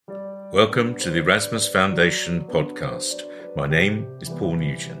Welcome to the Erasmus Foundation podcast. My name is Paul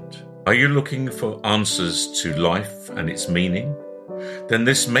Nugent. Are you looking for answers to life and its meaning? Then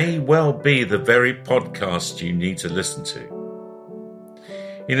this may well be the very podcast you need to listen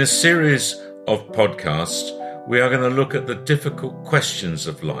to. In a series of podcasts, we are going to look at the difficult questions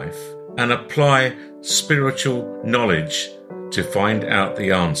of life and apply spiritual knowledge to find out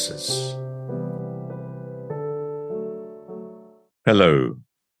the answers. Hello.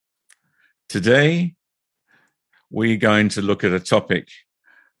 Today, we're going to look at a topic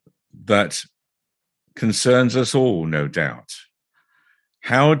that concerns us all, no doubt.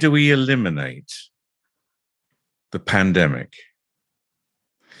 How do we eliminate the pandemic?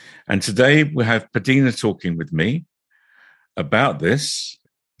 And today we have Padina talking with me about this.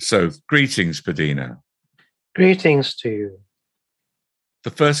 So, greetings, Padina. Greetings to you.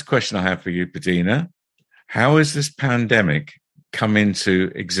 The first question I have for you, Padina, how has this pandemic come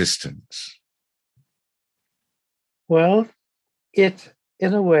into existence? Well, in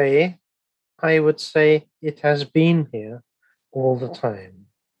a way, I would say it has been here all the time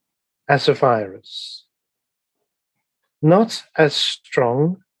as a virus. Not as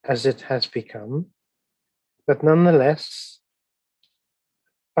strong as it has become, but nonetheless,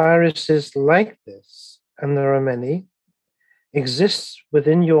 viruses like this, and there are many, exist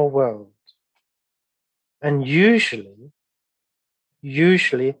within your world. And usually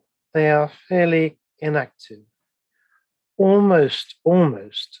they are fairly inactive. Almost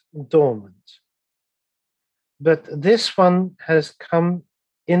dormant. But this one has come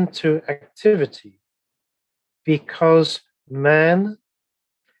into activity because man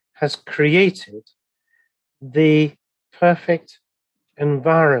has created the perfect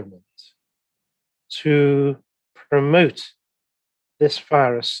environment to promote this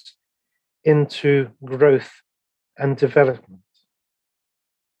virus into growth and development.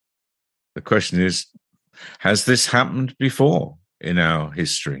 The question is, has this happened before in our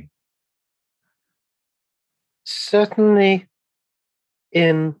history? Certainly,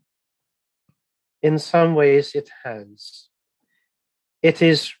 in some ways it has. It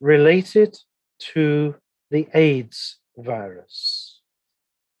is related to the AIDS virus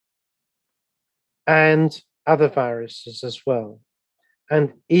and other viruses as well,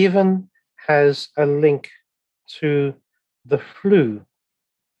 and even has a link to the flu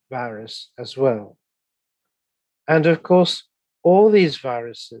virus as well. And of course, all these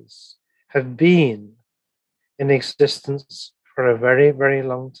viruses have been in existence for a very, very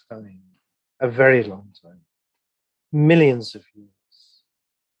long time, millions of years.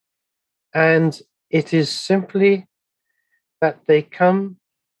 And it is simply that they come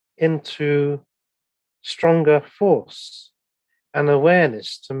into stronger force and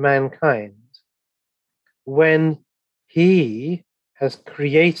awareness to mankind when he has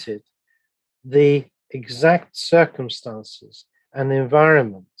created the exact circumstances and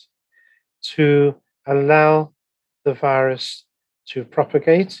environment to allow the virus to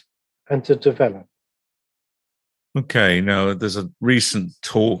propagate and to develop. Okay, now there's a recent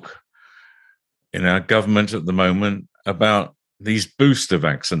talk in our government at the moment about these booster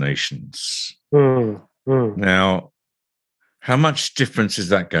vaccinations. Now, how much difference is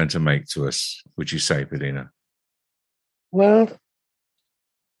that going to make to us, would you say, Padina? Well,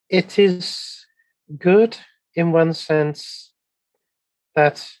 it is good in one sense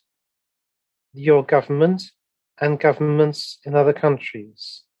that your government and governments in other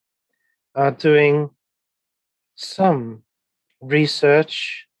countries are doing some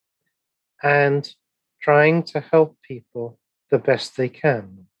research and trying to help people the best they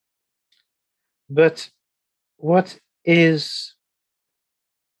can. But what is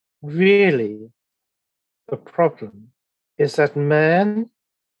really the problem is that man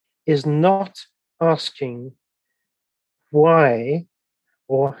is not asking why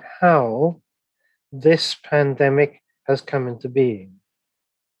or how this pandemic has come into being.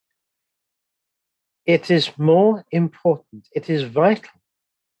 It is more important, it is vital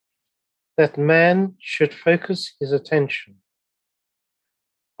that man should focus his attention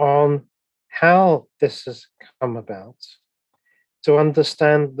on how this has come about, to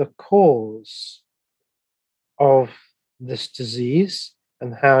understand the cause of this disease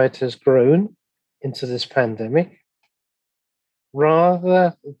and how it has grown into this pandemic,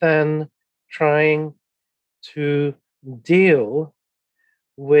 rather than trying to deal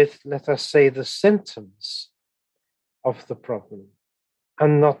with, let us say, the symptoms of the problem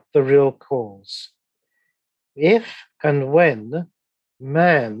and not the real cause. If and when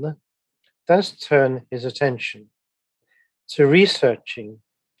man does turn his attention to researching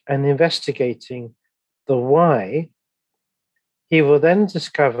and investigating the why, he will then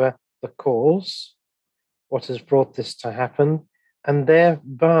discover the cause, what has brought this to happen, and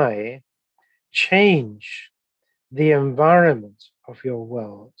thereby change the environment of your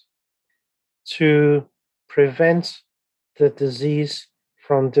world to prevent the disease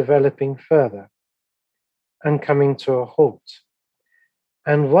from developing further and coming to a halt.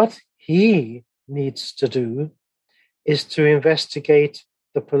 And what he needs to do is to investigate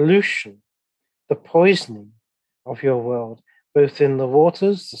the pollution, the poisoning of your world, both in the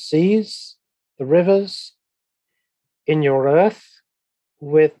waters, the seas, the rivers, in your earth,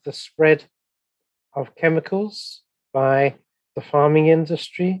 with the spread of chemicals by the farming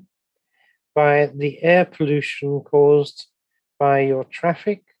industry, by the air pollution caused by your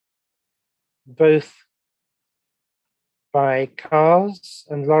traffic, both by cars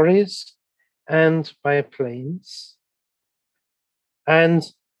and lorries and by planes, and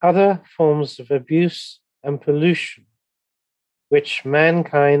other forms of abuse and pollution which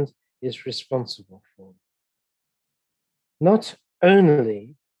mankind is responsible for. Not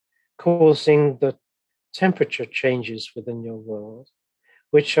only causing the temperature changes within your world,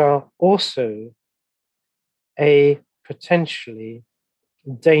 which are also a potentially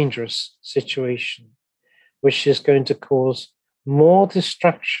dangerous situation, which is going to cause more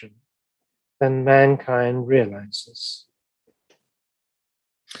destruction than mankind realizes.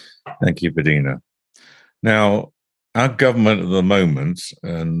 Thank you, Bedina. Now, our government at the moment,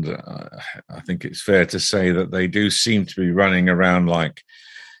 and I think it's fair to say that they do seem to be running around like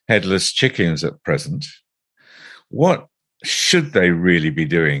headless chickens at present. What should they really be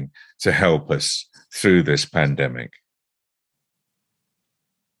doing to help us through this pandemic?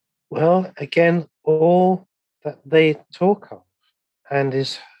 Well, again, all that they talk of and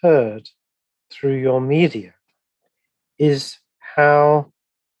is heard through your media is how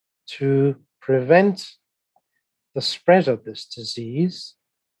to prevent the spread of this disease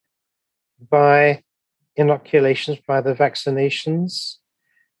by inoculations, by the vaccinations,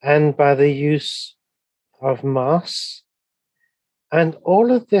 and by the use of masks. And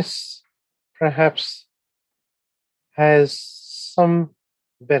all of this perhaps has some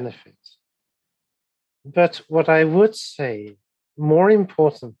benefit. But what I would say, more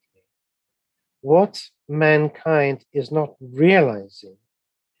importantly, what mankind is not realizing,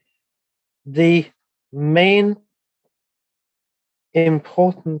 the main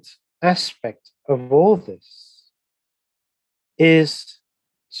important aspect of all this is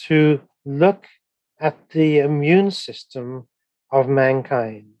to look at the immune system of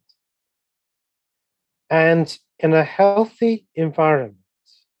mankind. And in a healthy environment,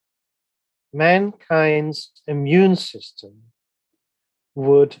 mankind's immune system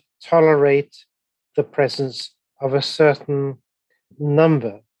would tolerate the presence of a certain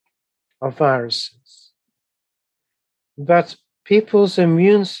number of viruses. But people's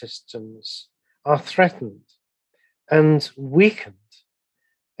immune systems are threatened and weakened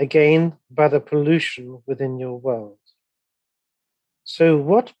again by the pollution within your world. So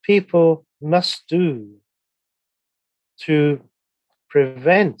what people must do to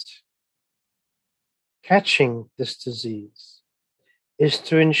prevent catching this disease is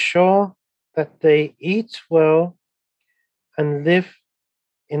to ensure that they eat well and live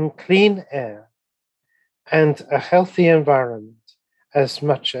in clean air and a healthy environment as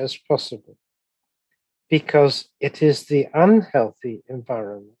much as possible, because it is the unhealthy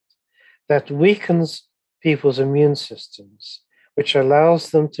environment that weakens people's immune systems, which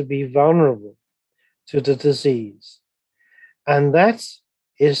allows them to be vulnerable to the disease. And that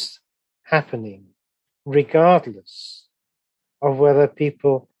is happening regardless of whether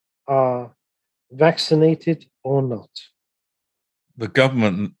people are vaccinated or not. The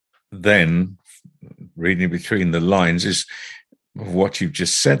government then, reading between the lines, is what you've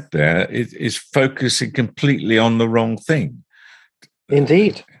just said there, is focusing completely on the wrong thing.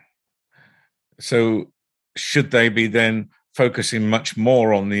 Indeed. So should they be then focusing much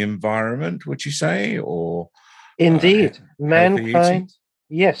more on the environment, would you say? Or indeed, mankind,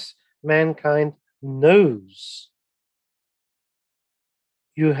 yes, mankind knows.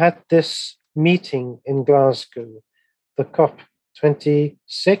 You had this meeting in Glasgow, the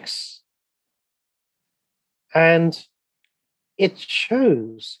COP26, and it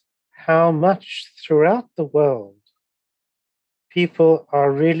shows how much throughout the world people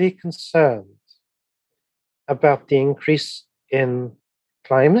are really concerned about the increase in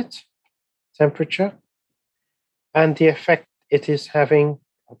climate, temperature, and the effect it is having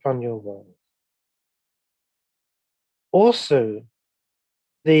upon your world. Also,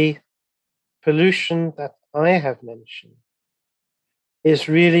 the pollution that I have mentioned is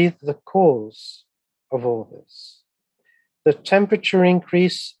really the cause of all this. The temperature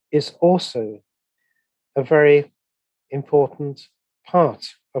increase is also a very important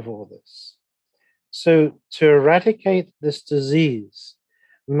part of all this. So, to eradicate this disease,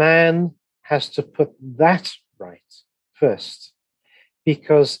 man has to put that right first,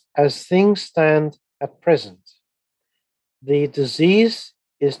 because as things stand at present, the disease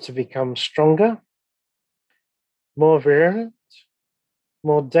is to become stronger, more virulent,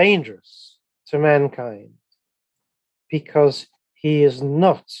 more dangerous to mankind, because he is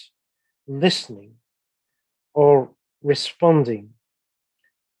not listening or responding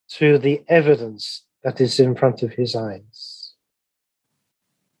to the evidence that is in front of his eyes.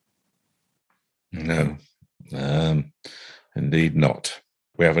 No, indeed not.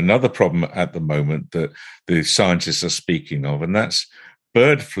 We have another problem at the moment that the scientists are speaking of, and that's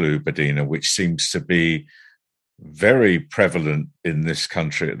bird flu, Bettina, which seems to be very prevalent in this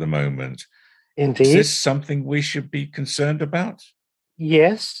country at the moment. Indeed. Is this something we should be concerned about?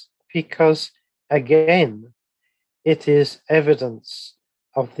 Yes, because again, it is evidence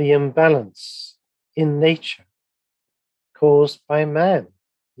of the imbalance in nature caused by man.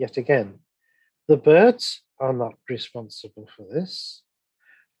 Yet again, the birds are not responsible for this,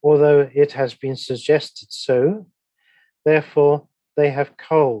 although it has been suggested so. Therefore, they have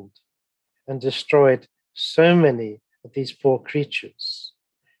culled and destroyed so many of these poor creatures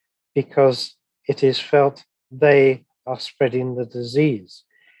because it is felt they are spreading the disease.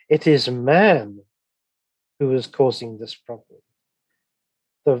 It is man who is causing this problem.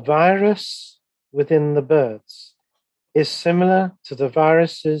 The virus within the birds is similar to the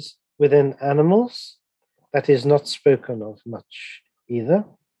viruses within animals. That is not spoken of much either.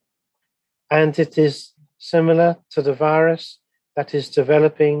 And it is similar to the virus that is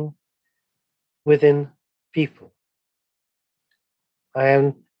developing within people. I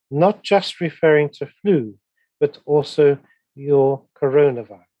am not just referring to flu, but also your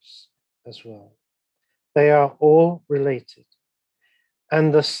coronavirus as well. They are all related.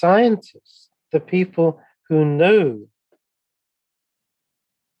 And the scientists, the people who know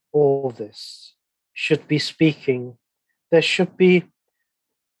all this, should be speaking. There should be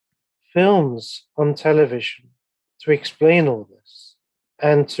films on television to explain all this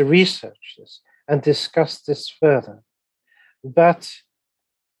and to research this and discuss this further. But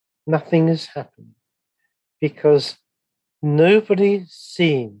nothing is happening because nobody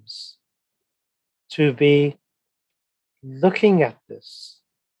seems to be looking at this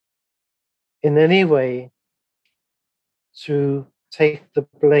in any way to take the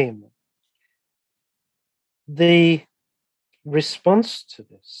blame. The response to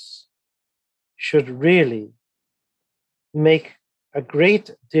this should really make a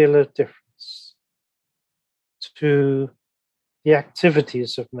great deal of difference to the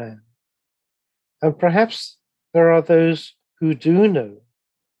activities of man. And perhaps there are those who do know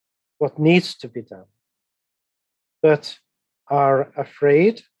what needs to be done, but are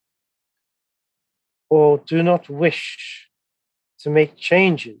afraid or do not wish to make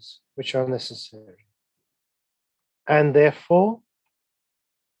changes which are necessary. And therefore,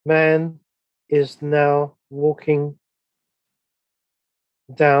 man is now walking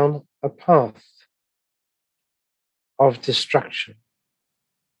down a path of destruction.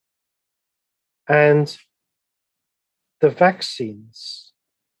 And the vaccines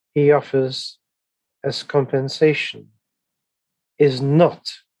he offers as compensation is not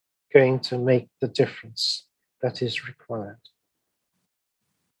going to make the difference that is required.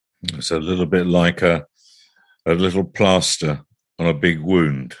 It's a little bit like a little plaster on a big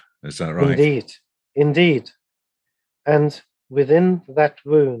wound. Is that right? Indeed. And within that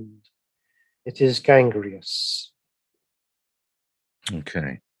wound, it is gangrenous.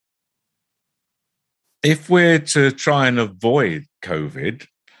 Okay. If we're to try and avoid COVID,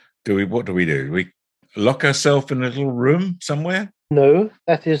 what do? We lock ourselves in a little room somewhere? No,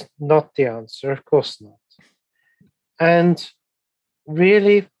 that is not the answer. Of course not. And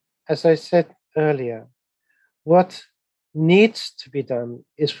really, as I said earlier, what needs to be done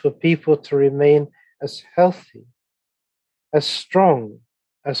is for people to remain as healthy, as strong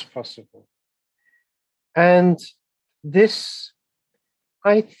as possible. And this,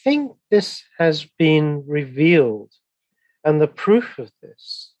 I think this has been revealed, and the proof of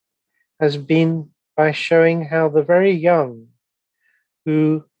this has been by showing how the very young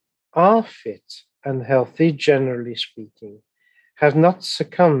who are fit and healthy, generally speaking, have not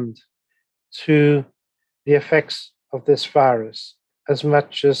succumbed to the effects of this virus as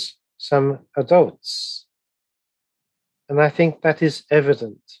much as some adults. And I think that is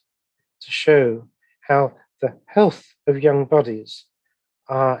evident to show how the health of young bodies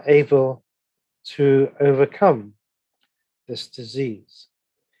are able to overcome this disease.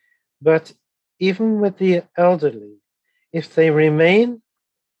 But even with the elderly, if they remain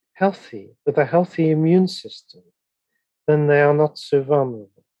healthy with a healthy immune system, then they are not so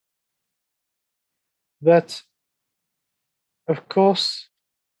vulnerable. But of course,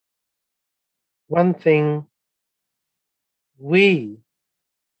 one thing we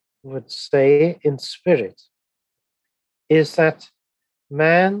would say in spirit is that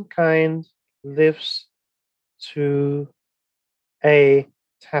mankind lives to a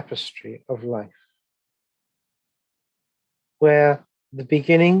tapestry of life, where the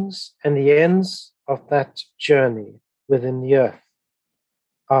beginnings and the ends of that journey within the earth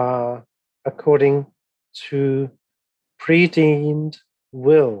are according to predeemed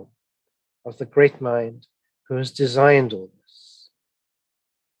will of the great mind who has designed all this.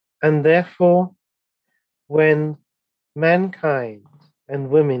 And therefore, when mankind and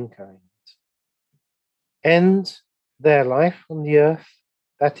womankind end their life on the earth,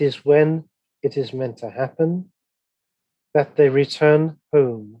 that is when it is meant to happen, that they return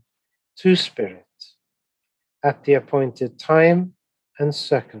home to spirit at the appointed time and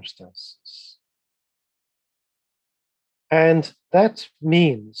circumstances. And that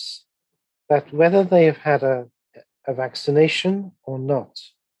means that whether they have had a vaccination or not,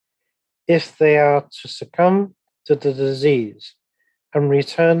 if they are to succumb to the disease and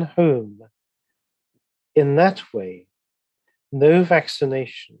return home in that way, no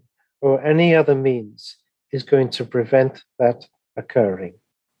vaccination or any other means is going to prevent that occurring.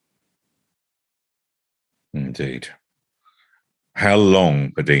 Indeed. How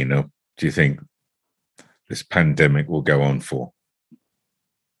long, Padina, do you think this pandemic will go on for?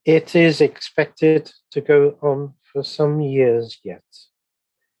 It is expected to go on for some years yet,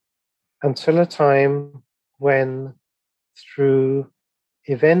 until a time when, through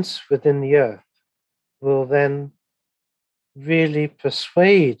events within the earth, will then really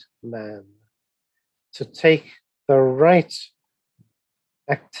persuade man to take the right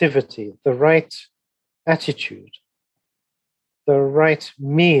activity, the right attitude, the right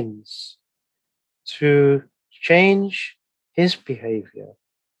means to change his behavior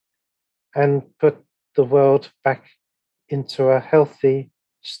and put the world back into a healthy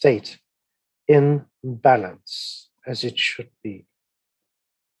state in balance as it should be.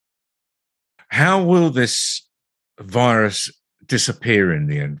 How will this virus disappear in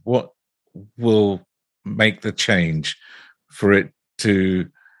the end? What will make the change for it to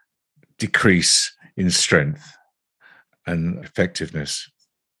decrease in strength and effectiveness?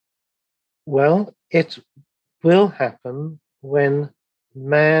 Well, it will happen when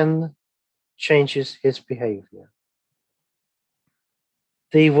man changes his behavior.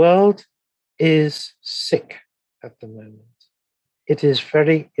 The world is sick at the moment. It is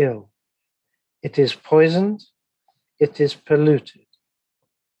very ill. It is poisoned. It is polluted.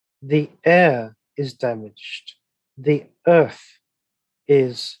 The air is damaged. The earth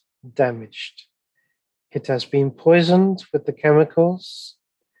is damaged. It has been poisoned with the chemicals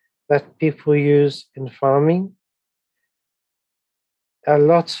that people use in farming. A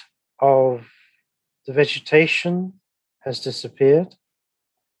lot of the vegetation has disappeared.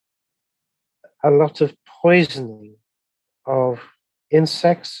 A lot of poisoning of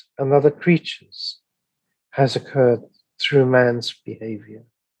insects and other creatures has occurred through man's behavior.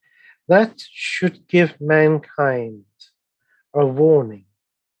 That should give mankind a warning.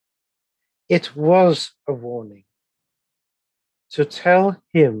 It was a warning to tell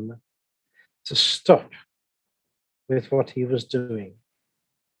him to stop with what he was doing.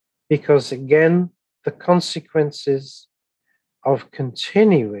 Because again, the consequences of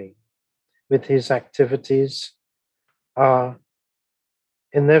continuing with his activities are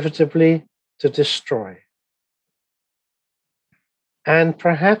inevitably to destroy. And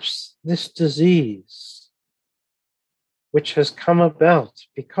perhaps this disease, which has come about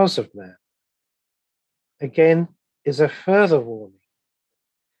because of man, again, is a further warning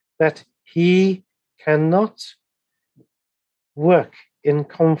that he cannot work in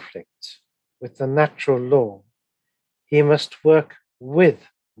conflict with the natural law. He must work with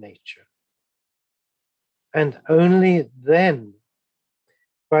nature. And only then,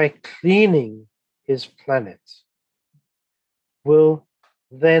 by cleaning his planet, will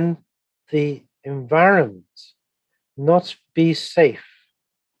then the environment not be safe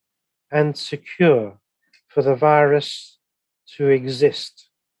and secure for the virus to exist.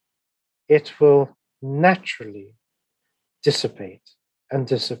 It will naturally dissipate and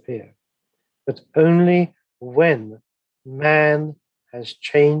disappear, but only when man has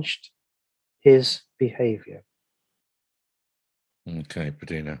changed his behavior. Okay,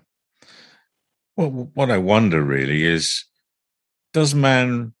 Padina. Well, what I wonder really is, does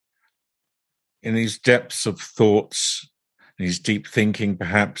man in his depths of thoughts, in his deep thinking,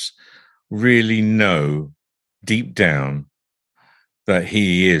 perhaps really know deep down that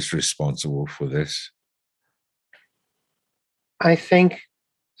he is responsible for this? I think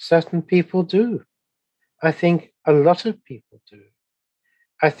certain people do. I think a lot of people do.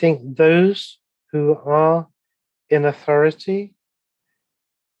 I think those who are in authority,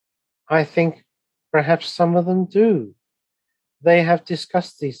 I think perhaps some of them do. They have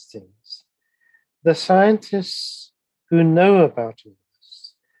discussed these things. The scientists who know about all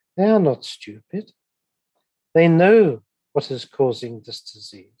this, they are not stupid. They know what is causing this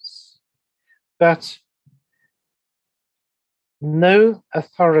disease. But no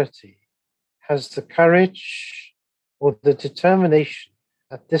authority has the courage or the determination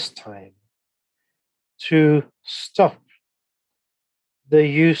at this time to stop the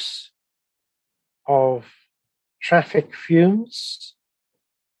use of traffic fumes,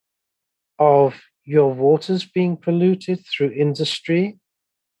 of your waters being polluted through industry,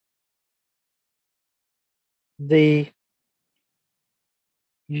 the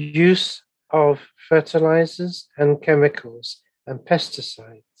use of fertilizers and chemicals and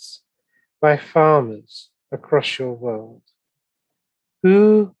pesticides by farmers across your world.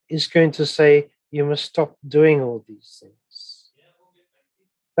 Who is going to say you must stop doing all these things?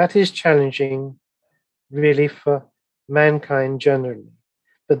 That is challenging, really, for mankind generally.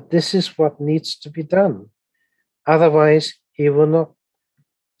 But this is what needs to be done. Otherwise, he will not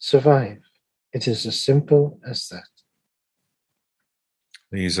survive. It is as simple as that.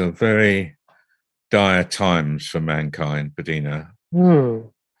 These are very dire times for mankind, Bettina.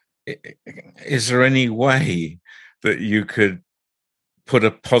 Is there any way that you could put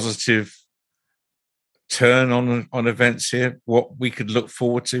a positive turn on events here? What we could look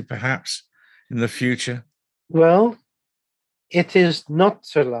forward to, perhaps, in the future? Well, it is not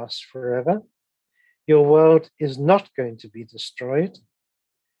to last forever. Your world is not going to be destroyed,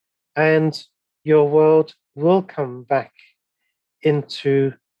 and your world will come back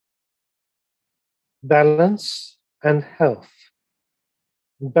into balance and health.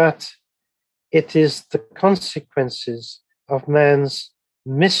 But it is the consequences of man's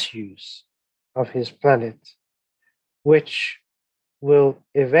misuse of his planet which will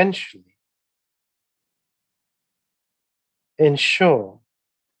eventually ensure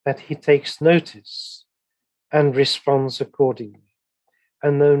that he takes notice and responds accordingly.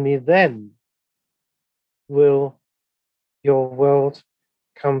 And only then will your world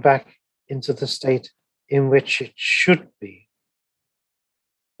come back into the state in which it should be.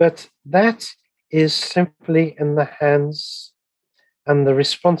 But that is simply in the hands and the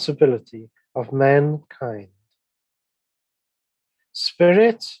responsibility of mankind.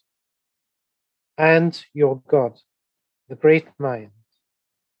 Spirit and your God, the great mind,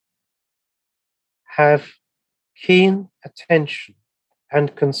 have keen attention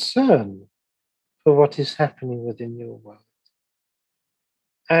and concern for what is happening within your world.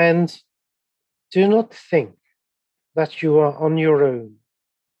 And do not think that you are on your own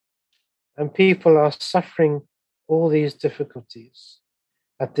and people are suffering all these difficulties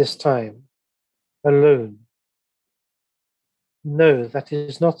at this time alone. No, that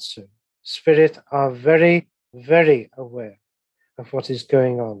is not so. Spirit are very, very aware of what is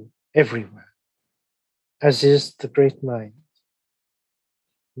going on everywhere, as is the great mind.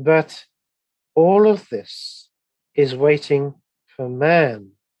 But all of this is waiting for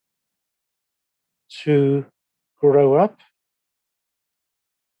man to grow up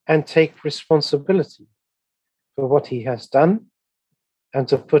and take responsibility for what he has done and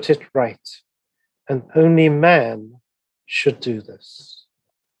to put it right. And only man should do this.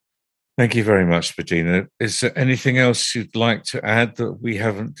 Thank you very much, Bettina. Is there anything else you'd like to add that we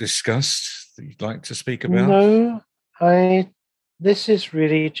haven't discussed that you'd like to speak about? No, this is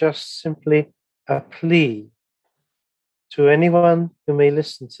really just simply a plea to anyone who may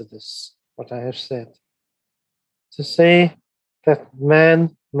listen to this, what I have said, to say that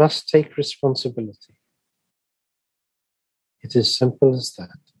man must take responsibility. It is simple as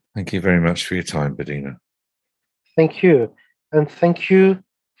that. Thank you very much for your time, Bettina. Thank you. And thank you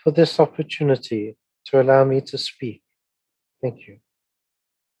for this opportunity to allow me to speak. Thank you.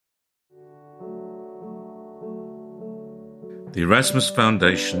 The Erasmus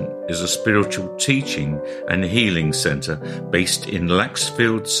Foundation is a spiritual teaching and healing centre based in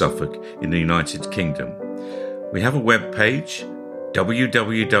Laxfield, Suffolk, in the United Kingdom. We have a webpage,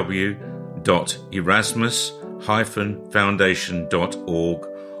 www.erasmus-foundation.org,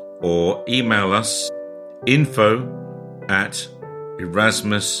 or email us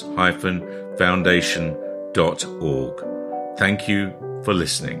info@erasmus-foundation.org. Thank you for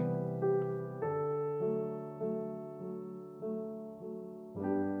listening.